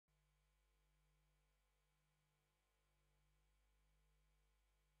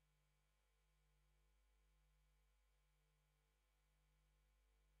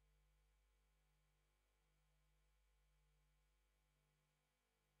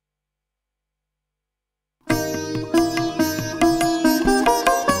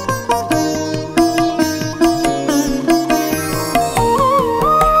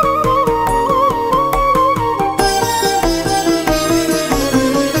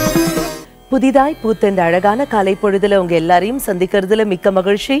புதிதாய் பூத்த இந்த அழகான காலை பொழுதுல உங்க எல்லாரையும் சந்திக்கிறதுல மிக்க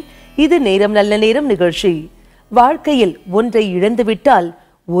மகிழ்ச்சி. இது நேரம் நல்ல நேரம் நிகழ்ச்சி. வாழ்க்கையில் ஒன்றை இழந்து விட்டால்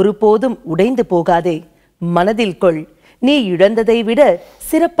ஒருபோதும் உடைந்து போகாதே, மனதில் கொள். நீ இழந்ததை விட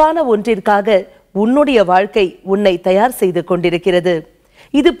சிறப்பான ஒன்றிற்காக உன்னுடைய வாழ்க்கை உன்னை தயார் செய்து கொண்டிருக்கிறது.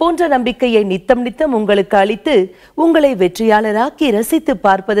 இது போன்ற நம்பிக்கையை நித்தம் நித்தம் உங்களுக்கு அளித்து உங்களை வெற்றியாளராக்கி ரசித்து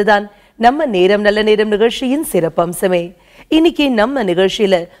பார்ப்பதுதான் நம்ம நேரம் நல்ல நேரம் நிகழ்ச்சியின் சிறப்பம்சமே. இன்னைக்கு நம்ம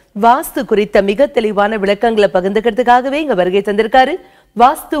நிகழ்ச்சியில வாஸ்து குறித்த மிக தெளிவான விளக்கங்களை பகிர்ந்துக்கிறதுக்காகவே இங்க வருகை தந்திருக்காரு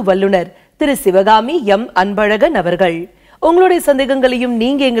வாஸ்து வல்லுனர் திரு சிவகாமி எம் அன்பழகன் அவர்கள். உங்களுடைய சந்தேகங்களையும்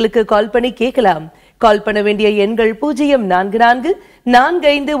நீங்க எங்களுக்கு கால் பண்ணி கேட்கலாம். கால் பண்ண வேண்டிய எண்கள்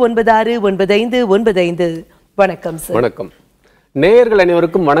 044495969595. வணக்கம் சார். வணக்கம் நேயர்கள்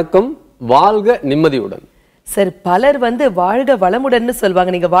அனைவருக்கும் வணக்கம். வாழ்க நிம்மதியுடன். சார், பலர் வாழ்க வளமுடன்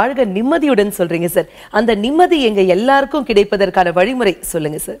சொல்வாங்க, நீங்க வாழ்க நிம்மதியுடன் சொல்றீங்க சார். அந்த நிம்மதி எங்க எல்லாருக்கும் கிடைப்பதற்கான வழிமுறை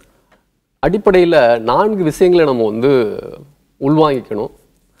சொல்லுங்க சார். அடிப்படையில் 4 விஷயங்களை நம்ம உள்வாங்கிக்கணும்.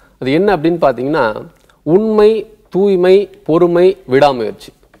 அது என்ன அப்படின்னு பார்த்தீங்கன்னா, உண்மை, தூய்மை, பொறுமை,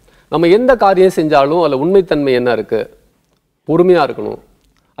 விடாமுயற்சி. நம்ம எந்த காரியம் செஞ்சாலும் அதில் உண்மைத்தன்மை என்ன இருக்குது, பொறுமையாக இருக்கணும்.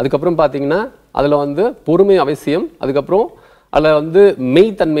 அதுக்கப்புறம் பார்த்தீங்கன்னா அதில் பொறுமை அவசியம். அதுக்கப்புறம் அதில்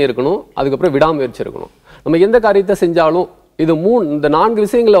மெய்த்தன்மை இருக்கணும். அதுக்கப்புறம் விடாமுயற்சி இருக்கணும். நம்ம எந்த காரியத்தை செஞ்சாலும் இந்த 4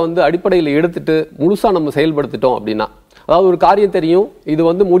 விஷயங்களை அடிப்படையில் எடுத்துட்டு முழுசாக நம்ம செயல்படுத்திட்டோம் அப்படின்னா, அதாவது ஒரு காரியம் தெரியும், இது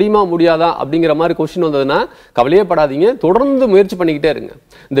முடியுமா முடியாதா அப்படிங்கிற மாதிரி கொஸ்டின் வந்ததுன்னா கவலையே படாதீங்க, தொடர்ந்து முயற்சி பண்ணிக்கிட்டே இருங்க.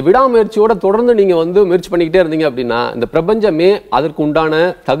 இந்த விடாமுயற்சியோட தொடர்ந்து நீங்கள் முயற்சி பண்ணிக்கிட்டே இருந்தீங்க அப்படின்னா இந்த பிரபஞ்சமே அதற்கு உண்டான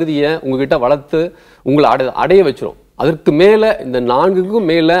தகுதியை உங்ககிட்ட வளர்த்து உங்களை அடைய வச்சிரும். அதற்கு மேலே இந்த 4க்கும்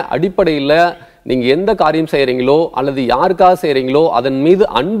மேலே அடிப்படையில் நீங்க எந்த காரியம் செய்யறீங்களோ அல்லது யாருக்காக செய்யறீங்களோ அதன் மீது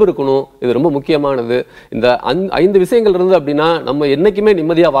அன்பு இருக்கணும். இது ரொம்ப முக்கியமானது. இந்த 5 விஷயங்கள் இருந்து அப்படின்னா நம்ம என்னைக்குமே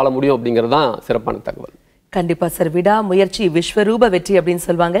நிம்மதியா வாழ முடியும் அப்படிங்கிறது தான் சிறப்பான தகவல். கண்டிப்பா சார். விடா முயற்சி விஸ்வரூப வெற்றி அப்படின்னு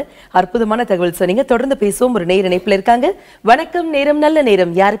சொல்லுவாங்க. அற்புதமான தகவல் சொன்னீங்க. தொடர்ந்து பேசுவோம். ஒரு நேயர் இணைப்புல இருக்காங்க. வணக்கம், நேரம் நல்ல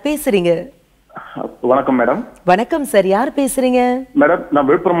நேரம். யார் பேசுறீங்க? வணக்கம் மேடம். வணக்கம் சார், யார் பேசுறீங்க? மேடம், நான்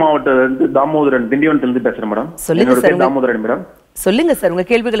விழுப்புரம் மாவட்டத்திலிருந்து தாமோதரன், திண்டிவனத்திலிருந்து பேசுறேன் மேடம். சொல்லுங்க சார். தாமோதரன் மேடம். சொல்லுங்க சார், உங்க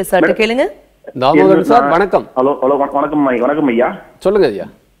கேள்விகளை சார் கேளுங்க. தாமோதரன் சார் வணக்கம். ஹலோ ஹலோ வணக்கம் ஐயா. சொல்லுங்க ஐயா.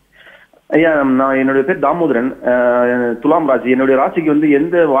 ஐயா, நான் என்னுடைய பேர் தாமோதரன், துலாம் ராசி. என்னுடைய ராசிக்கு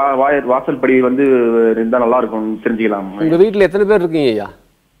எந்த வாசல் படி இருந்தா நல்லா இருக்கும் தெரிஞ்சுக்கலாம். உங்க வீட்டுல எத்தனை பேர் இருக்கீங்க ஐயா?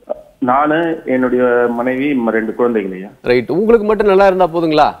 நானு, என்னுடைய மனைவி, 2 குழந்தைகள் ஐயா. ரைட். உங்களுக்கு மட்டும் நல்லா இருந்தா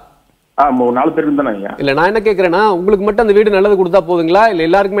போதுங்களா? 4 பேர் இருந்தானே ஐயா. இல்ல, நான் என்ன கேக்குறேன்னா, உங்களுக்கு மட்டும் அந்த வீடு நல்லது கொடுத்தா போதுங்களா, இல்ல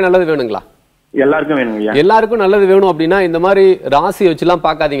எல்லாருக்குமே நல்லது வேணுங்களா? எல்லாருக்கும் வேணுங்க. எல்லாருக்கும் நல்லது வேணும் அப்படின்னா இந்த மாதிரி ராசி வச்சுலாம்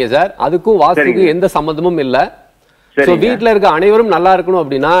பார்க்காதீங்க சார். அதுக்கும் வாஸ்துக்கும் எந்த சம்பந்தமும் இல்ல. வீட்டுல இருக்க அனைவரும் நல்லா இருக்கணும்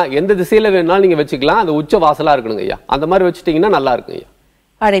அப்படின்னா எந்த திசையில வேணாலும் நீங்க வச்சுக்கலாம். அது உச்ச வாசலா இருக்கணுங்க ஐயா. அந்த மாதிரி வச்சுட்டீங்கன்னா நல்லா இருக்கும் ஐயா.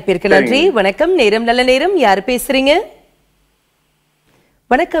 அழைப்பிற்கு நன்றி. வணக்கம், நேரம் நல்ல நேரம். யார் பேசுறீங்க?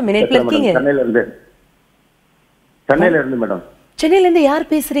 வணக்கம், இணைப்புல இருக்கீங்க. சென்னையில இருந்து மேடம். சென்னையில இருந்து யார்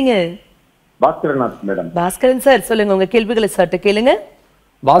பேசுறீங்க? பாஸ்கரன் மேடம். பாஸ்கரன் சார், சொல்லுங்க உங்க கேள்விகளை சற்று கேளுங்க.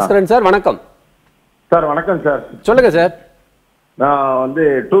 பாஸ்கரன் சார் வணக்கம். சார் வணக்கம் சார். சொல்லுங்க சார். நான்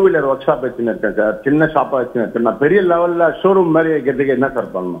 2 வீலர் ஒர்க் ஷாப் வச்சுருக்கேன் சார். சின்ன ஷாப்பா வச்சுருக்கேன். நான் பெரிய லெவல்ல ஷோரூம் மாதிரி வைக்கிறதுக்கு என்ன சார்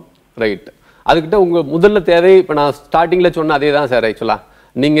பண்ணணும்? ரைட். அதுக்கிட்ட உங்க முதல்ல தேவை, இப்போ நான் ஸ்டார்டிங்ல சொன்ன அதே தான் சார். ஆக்சுவலா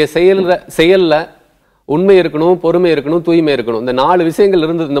நீங்க செயல்ல உண்மை இருக்கணும், பொறுமை இருக்கணும், தூய்மை இருக்கணும். இந்த 4 விஷயங்கள்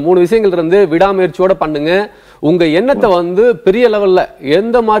இருந்து, இந்த 3 விஷயங்கள் இருந்து விடாமுயற்சியோட பண்ணுங்க. உங்க எண்ணத்தை பெரிய லெவல்ல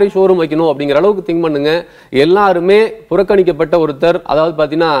எந்த மாதிரி ஷோரூம் வைக்கணும் அப்படிங்கிற அளவுக்கு திங்க் பண்ணுங்க. எல்லாருமே புறக்கணிக்கப்பட்ட ஒருத்தர், அதாவது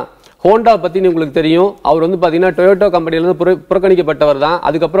பாத்தீங்கன்னா ஹோண்டா பத்தி உங்களுக்கு தெரியும். அவர் பாத்தீங்கன்னா டொயோட்டோ கம்பெனில இருந்து புறக்கணிக்கப்பட்டவர் தான்.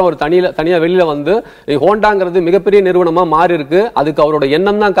 அதுக்கப்புறம் அவர் தனியா வெளியில ஹோண்டாங்கிறது மிகப்பெரிய நிறுவனமா மாறி இருக்கு. அதுக்கு அவரோட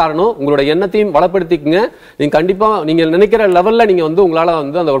எண்ணம் தான் காரணம். உங்களோட எண்ணத்தையும் வளப்படுத்திக்கங்க. நீங்க கண்டிப்பா நீங்க நினைக்கிற லெவல்ல நீங்க உங்களால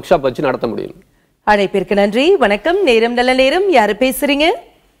அந்த ஒர்க் ஷாப் வச்சு நடத்த முடியும். அழைப்பிற்கு நன்றி. வணக்கம், நேரம் நல்ல நேரம். யாரு பேசுறீங்க?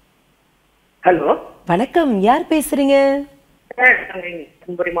 ஹலோ வணக்கம், யார் பேசுறீங்க?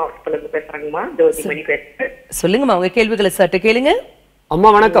 சொல்லுங்கம்மா, உங்க கேள்விகளை சற்று கேளுங்க. அம்மா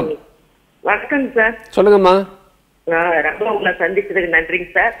வணக்கம். வணக்கம் சார். சொல்லுங்கம்மா. ரொம்ப உங்களை சந்திச்சதுக்கு நன்றிங்க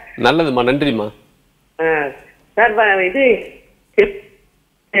சார். நல்லதுமா, நன்றிம்மா. சார் இது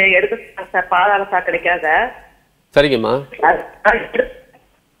எடுக்க சார், பாதாள சார் கிடைக்காத. சரிங்கம்மா.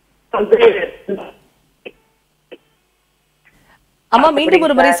 அம்மா மீண்டும்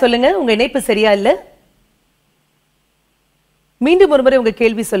ஒரு முறை சொல்லுங்க, உங்க இணைப்பு சரியா இல்ல. மீண்டும் ஒரு முறை உங்க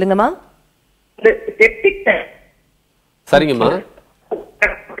கேள்வி சொல்லுங்கம்மா. சரிங்கம்மா.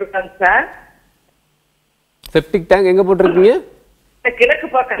 செப்டிக் டேங்க் எங்க போட்டிருக்கீங்க? கிழக்கு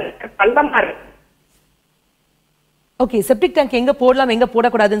பக்கம் பள்ளமா இருக்கு. ஓகே, செப்டிக் டேங்க் எங்க போடலாம் எங்க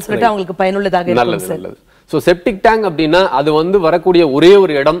போடக்கூடாதுன்னு சொல்லிட்டு அவங்களுக்கு பயனுள்ளதாக இருக்கும் சார். ஸோ செப்டிக் டேங்க் அப்படின்னா அது வந்து வரக்கூடிய ஒரே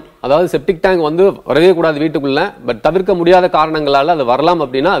ஒரு இடம், அதாவது செப்டிக் டேங்க் வந்து வரவே கூடாது வீட்டுக்குள்ள, பட் தவிர்க்க முடியாத காரணங்களால அது வரலாம்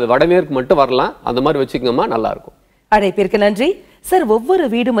அப்படின்னா அது வடமேற்கு மட்டும் வரலாம். அந்த மாதிரி வச்சுக்கோமா, நல்லா இருக்கும். அழைப்பிற்கு நன்றி சார். ஒவ்வொரு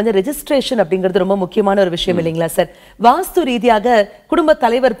வீடும் வந்து ரெஜிஸ்ட்ரேஷன் அப்படிங்கிறது ரொம்ப முக்கியமான ஒரு விஷயம் இல்லைங்களா சார்? வாஸ்து ரீதியாக குடும்ப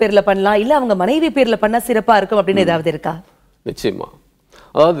தலைவர் பேர்ல பண்ணலாம், இல்ல அவங்க மனைவி பேர்ல பண்ணா சிறப்பா இருக்கும் அப்படின்னு ஏதாவது இருக்கா? நிச்சயமா.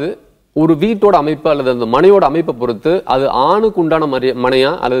 அதாவது ஒரு வீட்டோட அமைப்பு அல்லது அந்த மனையோட அமைப்பை பொறுத்து அது ஆணுக்கு உண்டான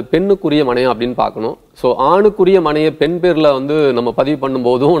மனையா அல்லது பெண்ணுக்குரிய மனையா அப்படின்னு பார்க்கணும். ஸோ ஆணுக்குரிய மனையை பெண் பேர்ல வந்து நம்ம பதிவு பண்ணும்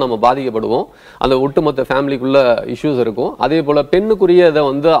போதும் நம்ம பாதிக்கப்படுவோம், அந்த ஒட்டுமொத்த ஃபேமிலிக்குள்ள இஷ்யூஸ் இருக்கும். அதே போல பெண்ணுக்குரிய இதை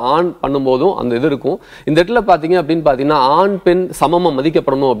வந்து ஆண் பண்ணும்போதும் அந்த இது இருக்கும். இந்த இடத்துல பார்த்தீங்க அப்படின்னு பார்த்தீங்கன்னா ஆண் பெண் சமமாக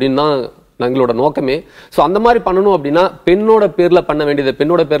மதிக்கப்படணும் அப்படின்னு தான் எங்களோட நோக்கமே. ஸோ அந்த மாதிரி பண்ணணும் அப்படின்னா பெண்ணோட பேர்ல பண்ண வேண்டியது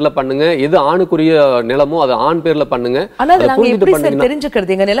பெண்ணோட பேர்ல பண்ணுங்க, எது ஆணுக்குரிய நிலமோ அது ஆண் பேர்ல பண்ணுங்க.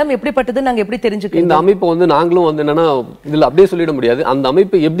 தெரிஞ்சுக்கிறது எங்க நிலம் எப்படிப்பட்டது நாங்க எப்படி தெரிஞ்சுக்கிறோம்? இந்த அமைப்பு வந்து நாங்களும் வந்து என்னன்னா இதுல அப்படியே சொல்லிட முடியாது, அந்த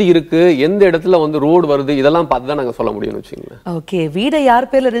அமைப்பு எப்படி இருக்கு, எந்த இடத்துல வந்து ரோடு வருது, இதெல்லாம் பார்த்து தான் நாங்க சொல்ல முடியும்னு வச்சுக்கோங்களேன். ஓகே, வீடை யார்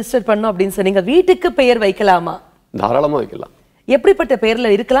பேர்ல ரெஜிஸ்டர் பண்ணணும் அப்படின்னு சொன்னீங்க. வீட்டுக்கு பெயர் வைக்கலாமா? தாராளமா வைக்கலாம். எப்படிப்பட்ட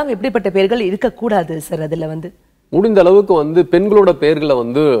பெயர்ல இருக்கலாம், எப்படிப்பட்ட பெயர்கள் இருக்கக்கூடாது சார்? அதுல வந்து முடிந்த அளவுக்கு வந்து பெண்களோட பெயர்களை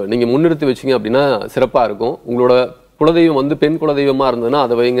வந்து நீங்க முன்னிறுத்தி வச்சீங்க அப்படின்னா சிறப்பா இருக்கும். உங்களோட குலதெய்வம் வந்து பெண் குலதெய்வமா இருந்ததுன்னா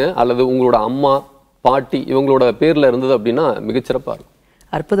அதை வைங்க, அல்லது உங்களோட அம்மா பாட்டி இவங்களோட பேர்ல இருந்தது அப்படின்னா மிகச்சிறப்பா இருக்கும்.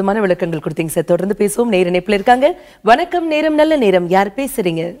 அற்புதமான விளக்கங்கள் கொடுத்தீங்க சார். தொடர்ந்து பேசுவோம். நேர இணைப்புல இருக்காங்க. வணக்கம், நேரம் நல்ல நேரம். யார்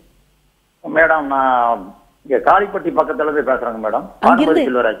பேசுறீங்க? மேடம், நான் இங்க காளிப்பட்டி பக்கத்துல இருந்து பேசுறேங்க மேடம்.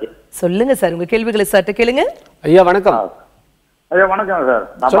 செல்வராஜ். சொல்லுங்க சார், உங்க கேள்விகளை சற்று கேளுங்க. ஐயா வணக்கம். ஐயா வணக்கம் சார்,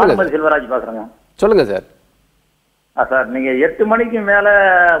 நான் பானுமதி செல்வராஜ் பேசுறேங்க. சொல்லுங்க சார். சார், நீங்க 8 மணிக்கு மேல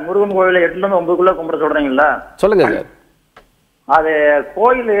முருகன் கோயில 8ல இருந்து 9க்குள்ள கும்பிட சொல்றீங்களா? சொல்லுங்க சார். அது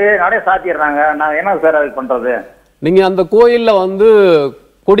கோயில் நடை சாத்திடுறாங்க, நான் என்ன சார் அது பண்றது? நீங்க அந்த கோயில்ல வந்து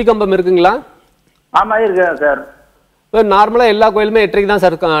கொடி கம்பம் இருக்குங்களா? ஆமா இருக்கு சார். நார்மலா எல்லா கோயிலுமே 8:30 தான்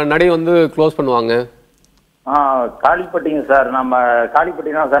சார் நடை வந்து க்ளோஸ் பண்ணுவாங்க. காளிப்பட்டிங்க சார், நம்ம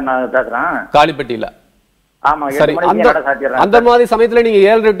காளிப்பட்டி தான் சார் நான் பேசுறேன். காளிப்பட்டியில. ஆமா, சரி. அந்த மாதிரி சமயத்துல நீங்க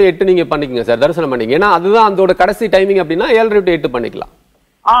 7:30 to 8 நீங்க பண்ணிக்கங்க சார், தரிசனம் பண்ணிக்கங்க. ஏன்னா அதுதான் அதோட கடைசி டைமிங் அப்படின்னா 7:30 to 8 பண்ணிக்கலாம்.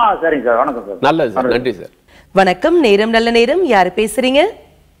 சரிங்க சார். வணக்கம் சார். நல்லது சார், நன்றி சார். வணக்கம், நேரம் நல்ல நேரம். யார் பேசுறீங்க?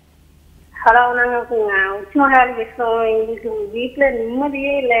 ஹலோ, நாங்க உச்சமகாரி பேசுறோம். எங்களுக்கு வீட்டுல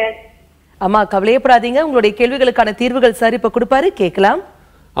நிம்மதியே இல்ல. அம்மா கவலையப்படாதீங்க, உங்களுடைய கேள்விகளுக்கான தீர்வுகள் சார் இப்ப கொடுப்பாரு, கேட்கலாம்.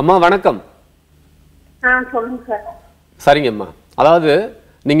 அம்மா வணக்கம். சொல்லுங்க சார். சரிங்கம்மா, அதாவது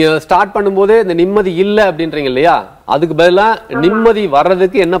நீங்க ஸ்டார்ட் பண்ணும்போதே இந்த நிம்மதி இல்லை அப்படின்றீங்க இல்லையா, அதுக்கு பதிலா நிம்மதி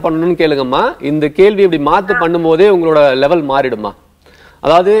வர்றதுக்கு என்ன பண்ணணும்னு கேளுங்கம்மா. இந்த கேள்வி இப்படி மாத்து பண்ணும்போதே உங்களோட லெவல் மாறிடுமா.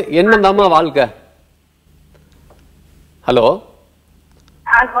 அதாவது என்னதாம்மா வாழ்க்கை? ஹலோ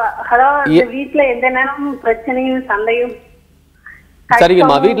ஹலோ, வீட்டுல எந்த நேரமும் பிரச்சனையும் சண்டையும்.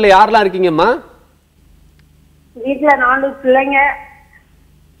 சரிங்கம்மா, வீட்டுல யாரெல்லாம் இருக்கீங்கம்மா? வீட்டுல 4 பிள்ளைங்க,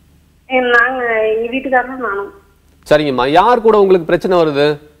 நாங்க எங்க வீட்டுக்காரரும் நானும். சரிங்கம்மா, யார் கூட உங்களுக்கு பிரச்சனை வருது?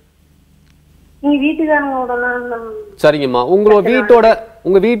 எங்க வீட்டுக்காரங்களோட. சரிங்கம்மா,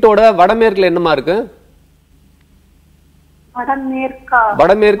 உங்க வீட்டோட வடமேற்குல என்னமா இருக்கு?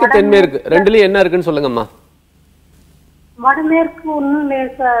 வடமேற்கு தென்மேற்கு ரெண்டுலயும் என்ன இருக்குன்னு சொல்லுங்கம்மா. வடமேற்கு ஒண்ணும் இல்ல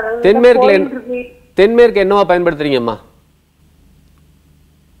சார். தென்மேற்கு என்னவா பயன்படுத்துறீங்கம்மா?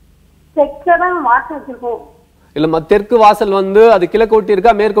 தெற்கதான் வாசல் வச்சிருக்கோம். இல்லம்மா, தெற்கு வாசல் வந்து அது கிழக்கு ஒட்டி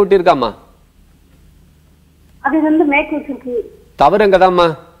இருக்கா மேற்கு ஒட்டி இருக்காமா? அது வந்து மேற்கு வச்சிருக்கு. தவறுங்கதாம்மா.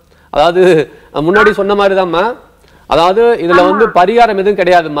 அதாவது முன்னாடி சொன்ன மாதிரிதாம்மா, அதாவது இதுல வந்து பரிகாரம் எதுவும்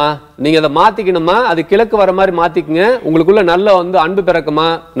கிடையாதுமா. நீங்க அதை மாத்திக்கணுமா, அது கிழக்கு வர மாதிரி மாத்திக்குங்க. உங்களுக்குள்ள நல்ல வந்து அன்பு பிறக்குமா,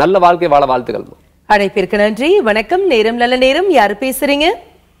 நல்ல வாழ்க்கை வாழ வாழ்த்துக்கள். அழைப்பிற்கு நன்றி. வணக்கம், நேரம் நல்ல நேரம். யார் பேசுறீங்க?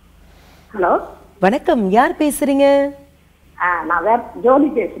 ஹலோ வணக்கம், யார் பேசுறீங்க? நான் ஜோதி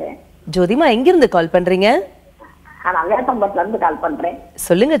பேசுறேன். ஜோதிமா, எங்கிருந்து கால் பண்றீங்க? நான் வேட்டம்பட்டில இருந்து கால் பண்றேன்.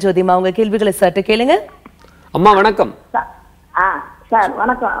 சொல்லுங்க ஜோதிமா, உங்க கேள்விகளை சற்று கேளுங்க. அம்மா வணக்கம். சார்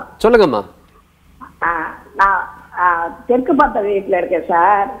வணக்கம். சொல்லுங்கம்மா. நான் தெற்கு பார்த்த வீட்டுல இருக்கேன்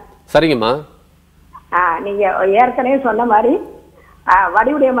சார். சரிங்கம்மா. நீங்க ஏற்கனவே சொன்ன மாதிரி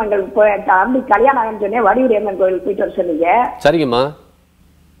வடிவுடையம்மன் கோயில் போய் தம்பி கல்யாணம் ஆகுன்னு சொன்னேன், வடிவுடையம்மன் கோயில் போயிட்டு வர சொன்னீங்க. சரிங்கம்மா.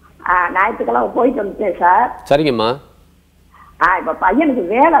 ஞாயிற்றுக்கிழமை போயிட்டு வந்துட்டேன் சார். சரிங்கம்மா. இப்ப பையனுக்கு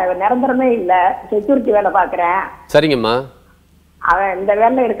வேலை நிரந்தரமே இல்ல, செக்யூரிட்டி வேலை பாக்குறேன். சரிங்கம்மா. அவன் இந்த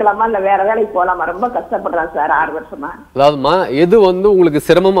வேலை எடுக்கலாமா இல்ல வேற வேலைக்கு போலாமா, ரொம்ப கஷ்டப்படுறான் சார் 6 வருஷமா. அதாவதுமா, எது வந்து உங்களுக்கு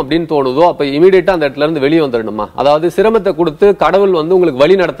சிரமம் அப்படின்னு தோணுதோ அப்ப இமீடியட்டா அந்த இடத்துல இருந்து வெளியே வந்துடணுமா. அதாவது சிரமத்தை கொடுத்து கடவுள் வந்து உங்களுக்கு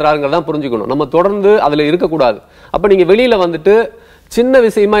வழி நடத்துறாருங்கிறதான் புரிஞ்சுக்கணும். நம்ம தொடர்ந்து அதுல இருக்கக்கூடாது. அப்ப நீங்க வெளியில வந்துட்டு சின்ன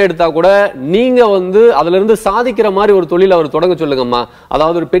விஷயமா எடுத்தா கூட நீங்க வந்து அதுல இருந்து சாதிக்கிற மாதிரி ஒரு தொழில் அவர் தொடங்க சொல்லுங்கம்மா.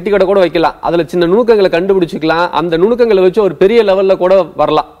 அதாவது ஒரு பெட்டி கடை கூட வைக்கலாம், அதுல சின்ன நுணுக்கங்களை கண்டுபிடிச்சிக்கலாம், அந்த நுணுக்கங்களை வச்சு ஒரு பெரிய லெவல்ல கூட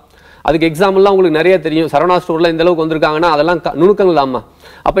வரலாம். அதுக்கு எக்ஸாம்பிள்லாம் உங்களுக்கு நிறைய தெரியும். சரவணா ஸ்டோர்ல இந்த அளவுக்கு வந்திருக்காங்கன்னா அதெல்லாம் நுணுக்கங்கள் தான்மா.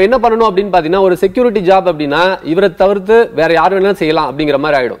 அப்ப என்ன பண்ணணும் அப்படின்னு பாத்தீங்கன்னா, ஒரு செக்யூரிட்டி ஜாப் அப்படின்னா இவரை தவிர்த்து வேற யார் வேணாலும் செய்யலாம் அப்படிங்கிற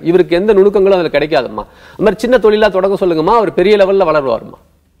மாதிரி ஆயிடும். இவருக்கு எந்த நுணுக்கங்களும் அதுல கிடைக்காதுமா. அந்த மாதிரி சின்ன தொழிலா தொடங்க சொல்லுங்கம்மா, அவர் பெரிய லெவல்ல வளருவாருமா.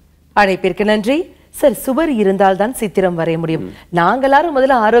 அழைப்பிற்கு நன்றி சார். சுவர் இருந்தால் தான் சித்திரம் வரைய முடியும். நாங்க எல்லாரும்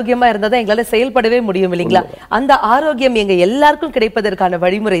முதல்ல ஆரோக்கியமா இருந்தாதான் எங்களால செயல்படவே முடியும் இல்லைங்களா? அந்த ஆரோக்கியம் எங்க எல்லாருக்கும் கிடைப்பதற்கான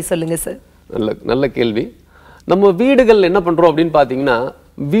வழிமுறை சொல்லுங்க சார். நல்ல கேள்வி. நம்ம வீடுகள் என்ன பண்றோம் அப்படின்னு பாத்தீங்கன்னா,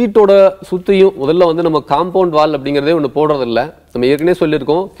 வீட்டோட சுத்தியும் முதல்ல வந்து நம்ம காம்பவுண்ட் வால் அப்படிங்கிறதே ஒன்று போடுறதில்ல. நம்ம ஏற்கனவே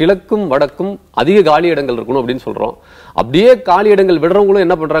சொல்லியிருக்கோம், கிழக்கும் வடக்கும் அதிக காலி இடங்கள் இருக்கணும் அப்படின்னு சொல்றோம். அப்படியே காலி இடங்கள் விடுறவங்களும்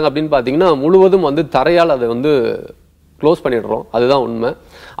என்ன பண்றாங்க அப்படின்னு பாத்தீங்கன்னா, முழுவதும் வந்து தரையால் அதை வந்து க்ளோஸ் பண்ணிடுறோம். அதுதான் உண்மை.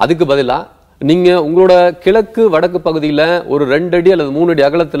 அதுக்கு பதிலா நீங்க உங்களோட கிழக்கு வடக்கு பகுதியில ஒரு 2 அடி அல்லது 3 அடி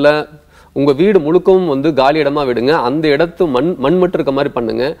அகலத்துல உங்க வீடு முழுக்கவும் வந்து காலி இடமா விடுங்க. அந்த இடத்து மண் மட்டும் இருக்க மாதிரி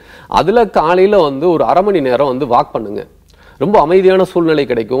பண்ணுங்க. அதுல காலையில வந்து ஒரு அரை மணி நேரம் வந்து வாக் பண்ணுங்க. ரொம்ப அமைதியான சூழ்நிலை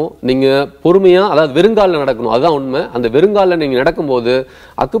கிடைக்கும். நீங்க பொறுமையா, அதாவது வெறுங்காலில் நடக்கணும், அதுதான் உண்மை. அந்த வெறுங்காலில் நீங்க நடக்கும்போது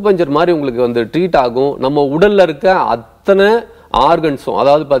அக்குபஞ்சர் மாதிரி உங்களுக்கு வந்து ட்ரீட் ஆகும். நம்ம உடல்ல இருக்க அத்தனை ஆர்கன்ஸும்,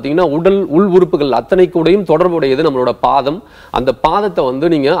 அதாவது பாத்தீங்கன்னா உள் உறுப்புகள் அத்தனை கூடயும் தொடர்புடையது நம்மளோட பாதம். அந்த பாதத்தை வந்து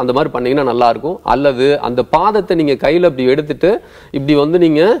நீங்க அந்த மாதிரி பண்ணீங்கன்னா நல்லா இருக்கும். அல்லது அந்த பாதத்தை நீங்க கையில இப்படி எடுத்துட்டு இப்படி வந்து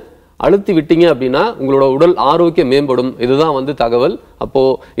நீங்க அழுத்தி விட்டீங்க அப்படின்னா உங்களோட உடல் ஆரோக்கியம் மேம்படும். இதுதான் வந்து தகவல். அப்போ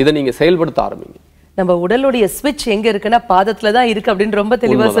இதை நீங்க செயல்படுத்த ஆரம்பிங்க. நம்ம உடலுடைய ஸ்விட்ச் எங்க இருக்குன்னா பாதத்துல தான் இருக்கு அப்படின்னு ரொம்ப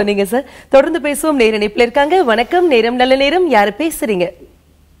தெளிவா சொன்னீங்க சார். தொடர்ந்து பேசுவோம். நேர இணைப்புல இருக்காங்க. வணக்கம், நேரம் நல்ல நேரம். யாரு பேசுறீங்க?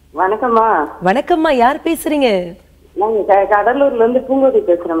 வணக்கம்மா. வணக்கம்மா, யார் பேசுறீங்க? நாங்க கடலூர்ல இருந்து பூங்கொடி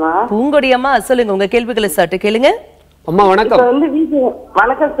பேசுறேம்மா. பூங்கொடி அம்மா, சொல்லுங்க உங்க கேள்விகளை சற்று கேளுங்க. அம்மா வணக்கம். இப்ப வந்து வீடு,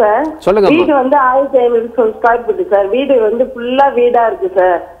 வணக்கம் சார். சொல்லுங்க. வீடு வந்து 1500 ஸ்கொயர் ஃபீட் சார். வீடு வந்து ஃபுல்லா வீடா இருக்கு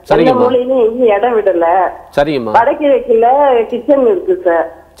சார். எந்த மூலையிலும் எங்கேயும் இடம் விடல. சரிங்கம்மா. வடகிழக்குல கிச்சன் இருக்கு சார்.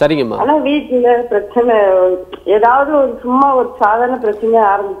 சரிங்கம்மா. ஆனா வீட்டுல பிரச்சனை, ஏதாவது ஒரு சும்மா ஒரு சாதாரண பிரச்சனை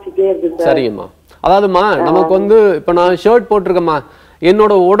ஆரம்பிச்சுட்டே இருக்கு சார். சரிங்கம்மா. அதாவதுமா, நமக்கு வந்து இப்ப நான் ஷர்ட் போட்டிருக்கேம்மா,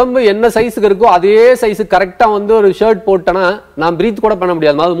 என்னோட உடம்பு என்ன சைஸுக்கு இருக்கோ அதே சைஸு கரெக்டா வந்து ஒரு ஷர்ட் போட்டேன்னா நான் பிரீத் கூட பண்ண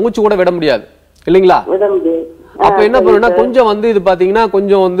முடியாது, அது மூச்சு கூட விட முடியாது இல்லைங்களா? அப்ப என்ன பண்ணணும்னா, கொஞ்சம் வந்து இது பாத்தீங்கன்னா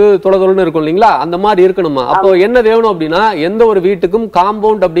கொஞ்சம் வந்து தொலைதொலைன்னு இருக்கும் இல்லைங்களா? அந்த மாதிரி இருக்கணுமா. அப்போ என்ன வேணும் அப்படின்னா, எந்த ஒரு வீட்டுக்கும்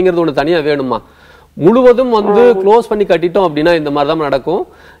காம்பவுண்ட் அப்படிங்கிறது ஒண்ணு தனியா வேணுமா. முழுவதும் வந்து க்ளோஸ் பண்ணி கட்டிட்டோம் அப்படின்னா இந்த மாதிரி தான் நடக்கும்.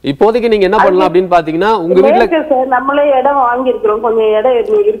 இப்போதைக்கு நீங்க என்ன பண்ணலாம் அப்படின்னு பாத்தீங்கன்னா, உங்க வீட்டுல நம்மளே இடம் வாங்கியிருக்கிறோம், கொஞ்சம் இடம்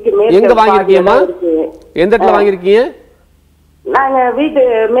இருக்கு. எங்க வாங்கிருக்கீங்கம்மா? எந்த இடத்துல வாங்கிருக்கீங்க? நாங்க வீட்டு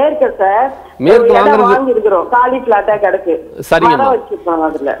மேற்கு சார், மேற்கு வாங்குறோம், காலி பிளாட்டா கிடக்கு. சரிங்கம்மா,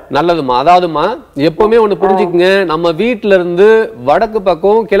 அதுல நல்லதுமா. அதாவதுமா, எப்பவுமே ஒண்ணு புரிஞ்சுக்குங்க, நம்ம வீட்டுல இருந்து வடக்கு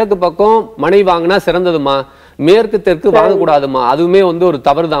பக்கம் கிழக்கு பக்கம் மனை வாங்கினா சிறந்ததுமா. மேற்கு தெற்கு வாங்கக்கூடாதுமா, அதுவுமே வந்து ஒரு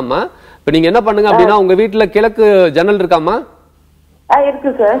தவறுதாம்மா. இப்ப நீங்க என்ன பண்ணுங்க அப்படின்னா, உங்க வீட்டுல கிழக்கு ஜன்னல் இருக்காமா?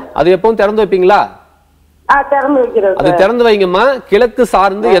 இருக்கு சார். அது எப்பவும் திறந்து வைப்பீங்களா? அது திறந்து வைங்கம்மா. கிழக்கு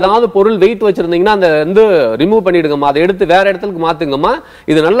சார்ந்து ஏதாவது பொருள் வெயிட் வச்சிருந்தீங்கன்னா அந்த வந்து ரிமூவ் பண்ணிடுங்கம்மா, அதை எடுத்து வேற இடத்துக்கு மாத்துங்கம்மா.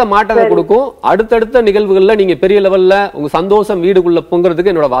 இது நல்ல மாற்றத்தை கொடுக்கும். அடுத்தடுத்த நிகழ்வுகள்ல நீங்க பெரிய லெவல்ல உங்க சந்தோஷம் வீடுக்குள்ள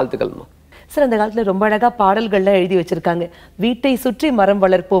பொங்குறதுக்கு என்னோட வாழ்த்துக்கள்மா. சார், அந்த காலத்துல ரொம்ப அழகா பாடல்கள்லாம் எழுதி வச்சிருக்காங்க, வீட்டை சுற்றி மரம்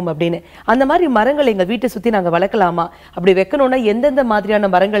வளர்ப்போம் அப்படின்னு. அந்த மாதிரி மரங்கள் எங்க வீட்டை சுத்தி நாங்க வளர்க்கலாமா? அப்படி வைக்கணும்னா எந்தெந்த மாதிரியான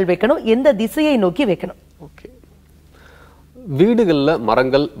மரங்கள் வைக்கணும், எந்த திசையை நோக்கி வைக்கணும்? ஓகே, வீடுகள்ல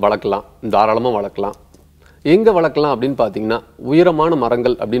மரங்கள் வளர்க்கலாம், தாராளமா வளர்க்கலாம். எங்க வளர்க்கலாம் அப்படின்னு பாத்தீங்கன்னா, உயரமான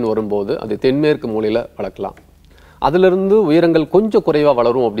மரங்கள் அப்படின்னு வரும்போது அது தென்மேற்கு மூலையில வளர்க்கலாம். அதுல இருந்து உயரங்கள் கொஞ்சம் குறைவா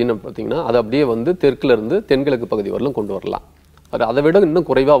வளரும் அப்படின்னு பாத்தீங்கன்னா, அது அப்படியே வந்து தெற்குல இருந்து தென்கிழக்கு பகுதி வரலும் கொண்டு வரலாம். அதை விட இன்னும்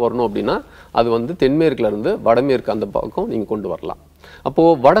குறைவா வரணும் அப்படின்னா அது வந்து தென்மேற்குல இருந்து வடமேற்கு அந்த பக்கம் நீங்க கொண்டு வரலாம். அப்போ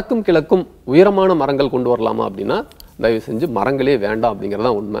வடக்கும் கிழக்கும் உயரமான மரங்கள் கொண்டு வரலாமா அப்படின்னா தயவு செஞ்சு மரங்களே வேண்டாம்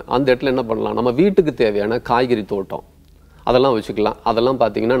அப்படிங்கறதான் உண்மை. அந்த இடத்துல என்ன பண்ணலாம், நம்ம வீட்டுக்கு தேவையான காய்கறி தோட்டம் அதெல்லாம் வச்சுக்கலாம். அதெல்லாம்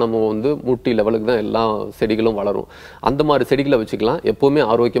பார்த்தீங்கன்னா நம்ம வந்து முட்டி லெவலுக்கு தான் எல்லா செடிகளும் வளரும். அந்த மாதிரி செடிகளை வச்சுக்கலாம், எப்போவுமே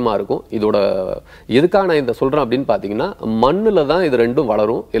ஆரோக்கியமாக இருக்கும். இதோட எதுக்காக நான் இதை சொல்கிறேன் அப்படின்னு பார்த்தீங்கன்னா, மண்ணில் தான் இது ரெண்டும்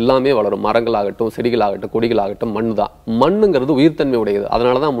வளரும், எல்லாமே வளரும். மரங்களாகட்டும், செடிகளாகட்டும், கொடிகளாகட்டும், மண் தான். மண்ணுங்கிறது உயிர்த்தன்மை உடையது.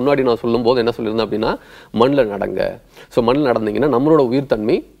 அதனால தான் முன்னாடி நான் சொல்லும்போது என்ன சொல்லியிருந்தேன் அப்படின்னா, மண்ணில் நடங்க. ஸோ மண்ணில் நடந்தீங்கன்னா நம்மளோட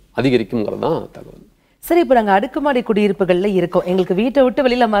உயிர்த்தன்மை அதிகரிக்குங்கிறது தான் தகவல். சரி, இப்போ நாங்கள் அடுக்குமாடி குடியிருப்புகள்ல இருக்கோம். எங்களுக்கு வீட்டை விட்டு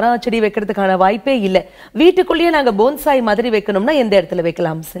வெளியில மரம் செடி வைக்கிறதுக்கான வாய்ப்பே இல்லை. வீட்டுக்குள்ளேயே நாங்கள் போன்சாய் மாதிரி வைக்கணும்னா எந்த இடத்துல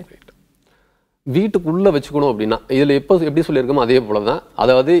வைக்கலாம் சார்? வீட்டுக்குள்ள வச்சுக்கணும் அப்படின்னா இதுல எப்படி சொல்லியிருக்கோமோ அதே போலதான்.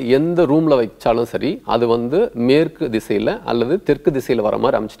 அதாவது எந்த ரூம்ல வச்சாலும் சரி, அது வந்து மேற்கு திசையில அல்லது தெற்கு திசையில வர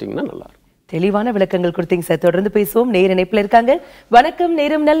மாதிரி அமைச்சிட்டீங்கன்னா நல்லா இருக்கும். தெளிவான விளக்கங்கள் கொடுத்தீங்க சார். தொடர்ந்து பேசுவோம். நேர இணைப்புல இருக்காங்க. வணக்கம்,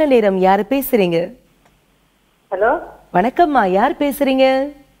 நேரம் நல்ல நேரம். யாரு பேசுறீங்க? ஹலோ, வணக்கம்மா, யார் பேசுறீங்க?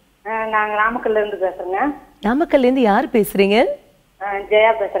 நாங்க நாமக்கல்ல இருந்து பேசுறேங்க. நாமக்கல்ல இருந்து யார் பேசுறீங்க?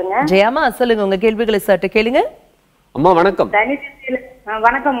 ஜெயா பேசுறேங்க. ஜெயாமா, சொல்லுங்க உங்க கேள்விகளை சற்று கேளுங்க. அம்மா வணக்கம். தனி திசையில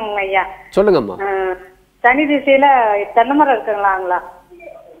வணக்கம் ஐயா. சொல்லுங்கம்மா. தனி திசையில தென்னை மரம் இருக்குங்களாங்களா?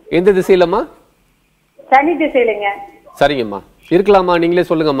 எந்த திசையிலம்மா? சனி திசையிலங்க. சரிங்கம்மா, இருக்கலாமா, நீங்களே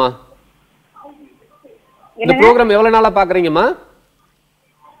சொல்லுங்கம்மா. இந்த ப்ரோக்ராம் எவ்வளவு நாளா பாக்குறீங்கம்மா?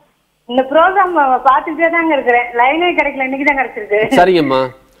 இந்த ப்ரோக்ராம் பாத்துட்டே தாங்க இருக்கிறேன், லைனே கிடைக்கல, இன்னைக்கு தான் கிடைச்சிருக்கு. சரிங்கம்மா,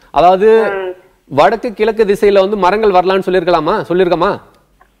 அதாவது வடக்கு கிழக்கு திசையில வந்து மரங்கள் வரலாம்னு சொல்லிருக்கமா?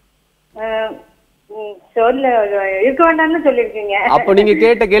 சொல்ல இருக்க வேண்டாம்னு சொல்லிருக்கீங்க. அப்ப நீங்க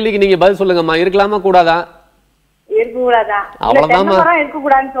கேட்ட கேள்விக்கு நீங்க பதில் சொல்லுங்கம்மா. இருக்கலாமா கூடாதா? இருக்க கூடாதா? அவ்வளவுதான்மா, இருக்க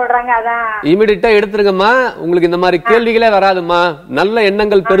கூடாதுன்னு சொல்றாங்க. அதான் இமிடியட்டா எடுத்துருங்கம்மா. உங்களுக்கு இந்த மாதிரி கேள்விகளே வராதுமா. நல்ல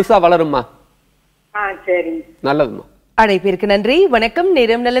எண்ணங்கள் பெருசா வளருமா. சரி, நல்லதுமா. அழைப்பிற்கு நன்றி. வணக்கம்,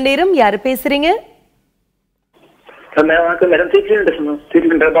 நேரம் நல்ல நேரம். யாரு பேசுறீங்க?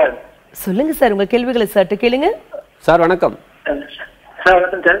 சொல்லுங்க சார், உங்க கேள்விகளை சற்று கேளுங்க. சார் வணக்கம்.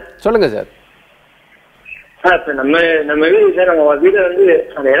 வணக்கம் சார். சொல்லுங்க சார். நம்ம வீடு சார், நம்ம வீடு வந்து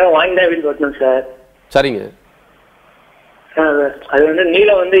அந்த இடம் வாங்கிதான் வீடு கட்டணும் சார். சரிங்க. அது வந்து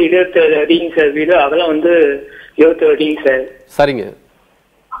நீளம் வந்து 27 அடிங்க சார், வீடு அகலம் வந்து 27 அடிங்க சார். சரிங்க.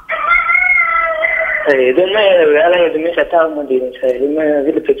 எதுவுமே வேலை எதுவுமே செட் ஆக மாட்டேங்குது சார். எதுவுமே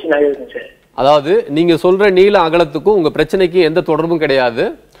வீடு பிரச்சனை ஆகிருக்கும் சார். அதாவது நீங்க சொல்ற நீள அகலத்துக்கும் உங்க பிரச்சனைக்கு எந்த தொடர்பும் கிடையாது.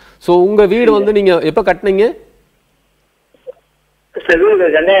 சோ உங்க வீடு வந்து நீங்க எப்ப கட்டினீங்க சார்? வீடு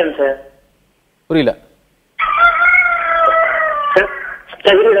 2000 சார். புரியல சார்.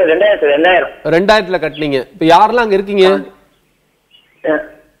 வீடு 2000 கட்டினீங்க. இப்ப யாரெல்லாம் அங்க இருக்கீங்க சார்?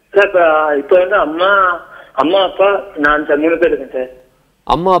 இப்ப வந்து அம்மா அப்பா நான் சார் 3 பேர் இருக்கேன் சார்.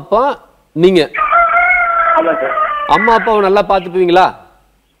 அம்மா அப்பா நீங்க? ஆமா சார். அம்மா அப்பாவை நல்லா பாத்துக்குவீங்களா?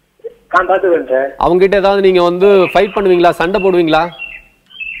 பாத்துக்குவேன் சார். அவங்க கிட்ட ஏதாவது நீங்க வந்து ஃபைட் பண்ணுவீங்களா, சண்டை போடுவீங்களா?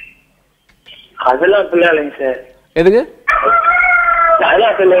 அதெல்லாம் அப்படிலாம் இல்லைங்க சார். எதுங்க?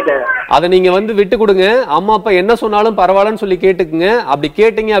 அதெல்லாம் அப்படி இல்லை சார். அதை நீங்க வந்து விட்டு கொடுங்க. அம்மா அப்பா என்ன சொன்னாலும் பரவாயில்லன்னு சொல்லி கேட்டுக்குங்க. அப்படி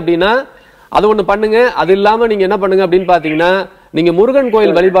கேட்டீங்க அப்படின்னா அது ஒண்ணு பண்ணுங்க. அது இல்லாம நீங்க என்ன பண்ணுங்க அப்படின்னு பாத்தீங்கன்னா, நீங்க முருகன்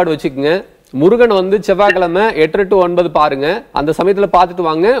கோயில் வழிபாடு வச்சுக்குங்க. முருகன் வந்து செவ்வாய்க்கிழமை 8 to 9 பாருங்க. அந்த சமயத்துல பாத்துட்டு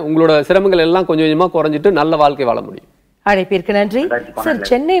வாங்க. உங்களோட சிரமங்கள் எல்லாம் கொஞ்சம் கொஞ்சமா குறைஞ்சிட்டு நல்ல வாழ்க்கை வாழ முடியும். அழைப்பிற்கு நன்றி சார்.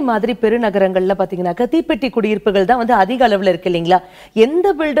 சென்னை மாதிரி பெருநகரங்கள்ல பாத்தீங்கன்னா தீப்பெட்டி குடியிருப்புகள் தான் வந்து அதிக அளவுல இருக்கு இல்லைங்களா? எந்த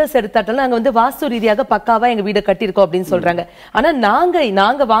பில்டர்ஸ் எடுத்தாலும் நாங்க வந்து வாஸ்து ரீதியாக பக்காவா எங்க வீடு கட்டியிருக்கோம் அப்படின்னு சொல்றாங்க. ஆனா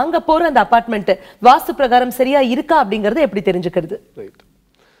நாங்க வாங்க போற அந்த அபார்ட்மெண்ட் வாஸ்து பிரகாரம் சரியா இருக்கா அப்படிங்கறத எப்படி தெரிஞ்சுக்கிறது?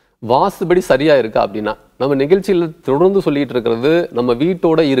 வாஸ்துபடி சரியா இருக்கா அப்படின்னா, நம்ம நிகழ்ச்சியில தொடர்ந்து சொல்லிட்டு இருக்கிறது நம்ம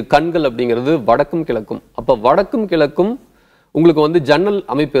வீட்டோட இரு கண்கள் அப்படிங்கிறது வடக்கும் கிழக்கும். அப்ப வடக்கும் கிழக்கும் உங்களுக்கு வந்து ஜன்னல்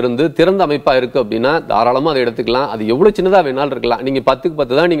அமைப்பு இருந்து திறந்த அமைப்பா இருக்கு அப்படின்னா தாராளமா அதை எடுத்துக்கலாம். அது எவ்வளவு சின்னதா வேணாலும் இருக்கலாம். நீங்க 10க்கு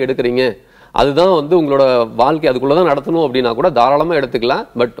 10 தான் நீங்க எடுக்கிறீங்க, அதுதான் வந்து உங்களோட வாழ்க்கை அதுக்குள்ளதான் நடத்தணும் அப்படின்னா கூட தாராளமா எடுத்துக்கலாம்.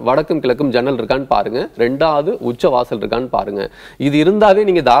 பட் வடக்கும் கிழக்கும் ஜன்னல் இருக்கான்னு பாருங்க. 2வது உச்ச வாசல் இருக்கான்னு பாருங்க. இது இருந்தாவே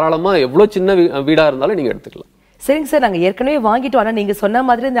நீங்க தாராளமா எவ்வளவு சின்ன வீடா இருந்தாலும் நீங்க எடுத்துக்கலாம். சரிங்க சார், நாங்க ஏற்கனவே வாங்கிட்டோம். ஆனா நீங்க சொன்ன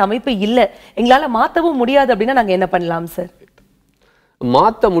மாதிரி இந்த அமைப்பு இல்ல, எங்களால மாத்தவும் முடியாது அப்படின்னா நாங்க என்ன பண்ணலாம் சார்?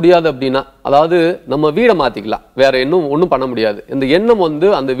 மாத்த முடியாது அப்படின்னா, அதாவது நம்ம வீடை மாத்திக்கலாம், வேற ஒன்றும் பண்ண முடியாது. இந்த எண்ணம் வந்து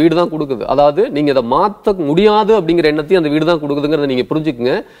அந்த வீடு தான் கொடுக்குது. அதாவது நீங்க இதை மாத்த முடியாது அப்படிங்கிற எண்ணத்தையும் அந்த வீடு தான் கொடுக்குதுங்கிறத நீங்க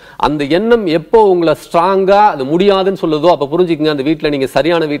புரிஞ்சுக்குங்க. அந்த எண்ணம் எப்போ உங்களை ஸ்ட்ராங்கா அது முடியாதுன்னு சொல்லுதோ அப்ப புரிஞ்சுக்குங்க அந்த வீட்டுல நீங்க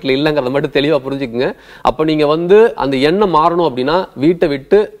சரியான வீட்டுல இல்லைங்கிறத மட்டும் தெளிவா புரிஞ்சுக்குங்க. அப்ப நீங்க வந்து அந்த எண்ணம் மாறணும் அப்படின்னா வீட்டை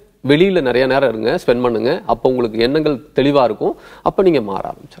விட்டு வெளியில நிறைய நேரம் இருங்க, ஸ்பெண்ட் பண்ணுங்க. அப்ப உங்களுக்கு எண்ணங்கள் தெளிவா இருக்கும். அப்ப நீங்க மாற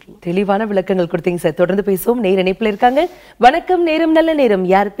ஆரம்பிச்சிடலாம். தெளிவான விளக்கங்கள் கொடுத்தீங்க சார். தொடர்ந்து பேசுவோம். நேர இணைப்புல இருக்காங்க. வணக்கம், நேரம் நல்ல நேரம்.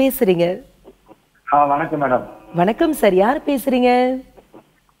 யார் பேசுறீங்க? வணக்கம் மேடம். வணக்கம் சார், யார் பேசுறீங்க?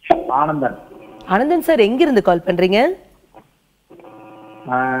 ஆனந்தன். ஆனந்தன் சார், எங்க இருந்து கால் பண்றீங்க?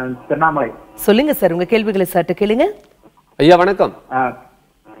 திருவண்ணாமலை. சொல்லுங்க சார், உங்க கேள்விகளை சற்று கேளுங்க. ஐயா வணக்கம்.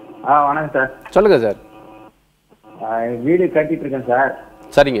 வணக்கம் சார். சொல்லுங்க சார். வீடு கட்டிட்டு இருக்கேன் சார்.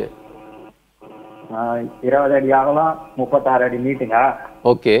 சரிங்க. 20 அடி அகலம், 36 அடி நீட்டுங்க.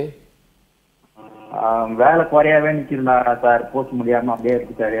 ஓகே. வேலை குறையாவே நிக்கிறா சார், போட்டு முடியாம அப்படியே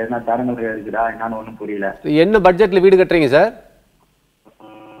இருக்கு சார். எதனா தரங்கள் இருக்குதா என்னன்னு ஒண்ணும் புரியல. என்ன பட்ஜெட்ல வீடு கட்டுறீங்க சார்?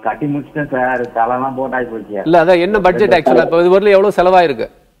 கட்டி முடிச்சிட்டேன் சார், தலைலாம் போட்டாய் போச்சு. இல்ல அதான் என்ன பட்ஜெட் ஆக்சுவலா இப்போ இதுவரையில எவ்வளவு செலவாயிருக்கு?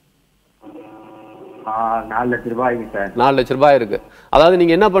 4 லட்சம் ரூபாய் சார். 4 லட்சம் ரூபாய் இருக்கு. அதாவது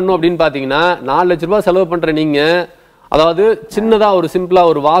நீங்க என்ன பண்ணணும் அப்படின்னு பாத்தீங்கன்னா, 4 லட்சம் ரூபாய் செலவு பண்ற நீங்க அதாவது சின்னதா ஒரு சிம்பிளா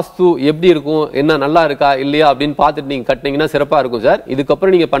ஒரு வாஸ்து எப்படி இருக்கும், என்ன நல்லா இருக்கா இல்லையா அப்படின்னு பார்த்துட்டு நீங்க கட்டினீங்கன்னா சிறப்பா இருக்கும் சார்.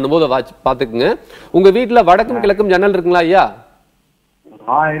 இதுக்கப்புறம் நீங்க பண்ணும்போது பாத்துக்குங்க. உங்க வீட்டுல வடக்கும் கிழக்கும் ஜன்னல் இருக்குங்களா ஐயா?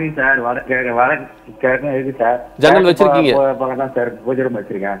 இருக்கு சார். வடக்கு இருக்கு சார். ஜன்னல் வச்சிருக்கீங்க? பூஜை ரூம்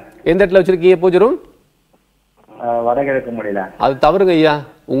வச்சிருக்கேன். எந்த இடத்துல வச்சிருக்கீங்க பூஜை ரூம்? வடகிழக்கு முடியல. அது தவறுங்க ஐயா.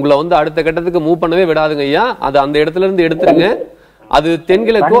 உங்களை வந்து அடுத்த கட்டத்துக்கு மூவ் பண்ணவே விடாதுங்க ஐயா. அது அந்த இடத்துல இருந்து எடுத்துருங்க. அது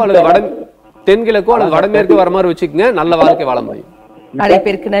தென்கிழக்கோ அல்லது தென்கிழக்கோ அல்லது வடமேற்கு வர மாதிரி வச்சுக்கோங்க. நல்ல வாழ்க்கை வாழ முடியும்.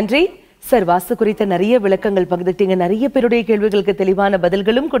 அழைப்பிற்கு நன்றி சார். வாஸ்து குறித்த நிறைய விளக்கங்கள் பகிர்ந்துட்டீங்க. நிறைய பேருடைய கேள்விகளுக்கு தெளிவான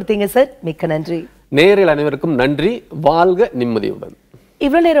பதில்களும் கொடுத்தீங்க சார். மிக்க நன்றி. நேயர்கள் அனைவருக்கும் நன்றி. வாழ்க நிம்மதியுடன்.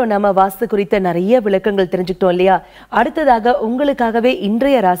 இவ்வளவு நேரம் நம்ம வாஸ்து குறித்த நிறைய விளக்கங்கள் தெரிஞ்சுக்கிட்டோம் இல்லையா? அடுத்ததாக உங்களுக்காகவே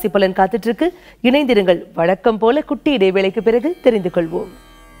இன்றைய ராசி பலன் காத்துட்டு இருக்கு. இணைந்திருங்கள். வழக்கம் போல குட்டி இடைவேளைக்கு பிறகு தெரிந்து கொள்வோம்.